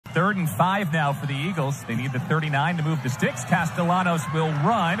3rd and 5 now for the Eagles. They need the 39 to move the sticks. Castellanos will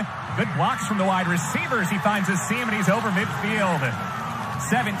run. Good blocks from the wide receivers. He finds a seam and he's over midfield.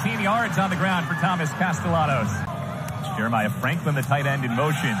 17 yards on the ground for Thomas Castellanos. It's Jeremiah Franklin, the tight end, in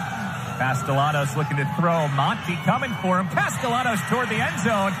motion. Castellanos looking to throw. Monty coming for him. Castellanos toward the end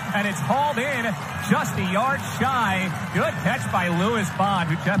zone, and it's hauled in just a yard shy. Good catch by Lewis Bond,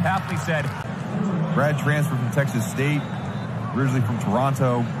 who Jeff Hafley said. Brad transferred from Texas State, originally from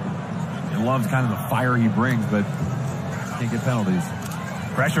Toronto. He loves kind of the fire he brings, but can't get penalties.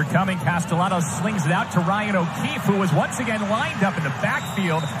 Pressure coming. Castellanos slings it out to Ryan O'Keefe, who was once again lined up in the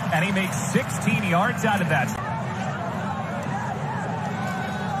backfield, and he makes 16 yards out of that.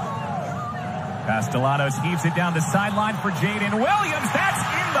 Castellanos heaves it down the sideline for Jaden Williams. That's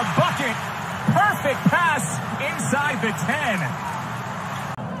in the bucket. Perfect pass inside the 10.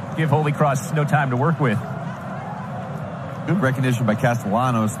 Give Holy Cross no time to work with. Good recognition by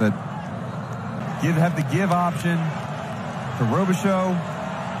Castellanos that have the give option to Robichaux.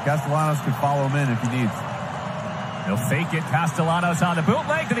 Castellanos can follow him in if he needs. He'll fake it. Castellanos on the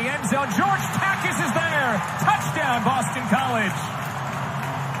bootleg to the end zone. George Takis is there. Touchdown, Boston College.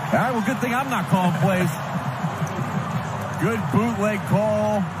 All right, well, good thing I'm not calling plays. Good bootleg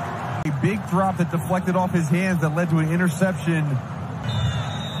call. A big drop that deflected off his hands that led to an interception.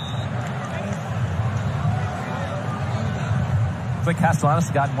 It's like Castellanos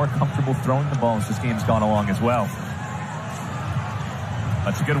has gotten more comfortable throwing the ball as this game's gone along as well.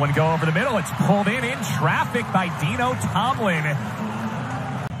 That's a good one to go over the middle. It's pulled in traffic by Dino Tomlin.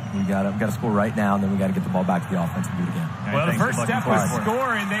 We got to score right now, and then we got to get the ball back to the offense and do it again. Well, the first step was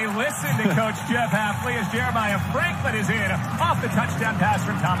scoring. They listened to Coach Jeff Hafley as Jeremiah Franklin is in off the touchdown pass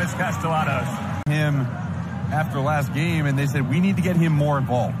from Thomas Castellanos. Him after last game, and they said, we need to get him more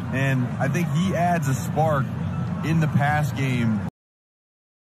involved. And I think he adds a spark in the pass game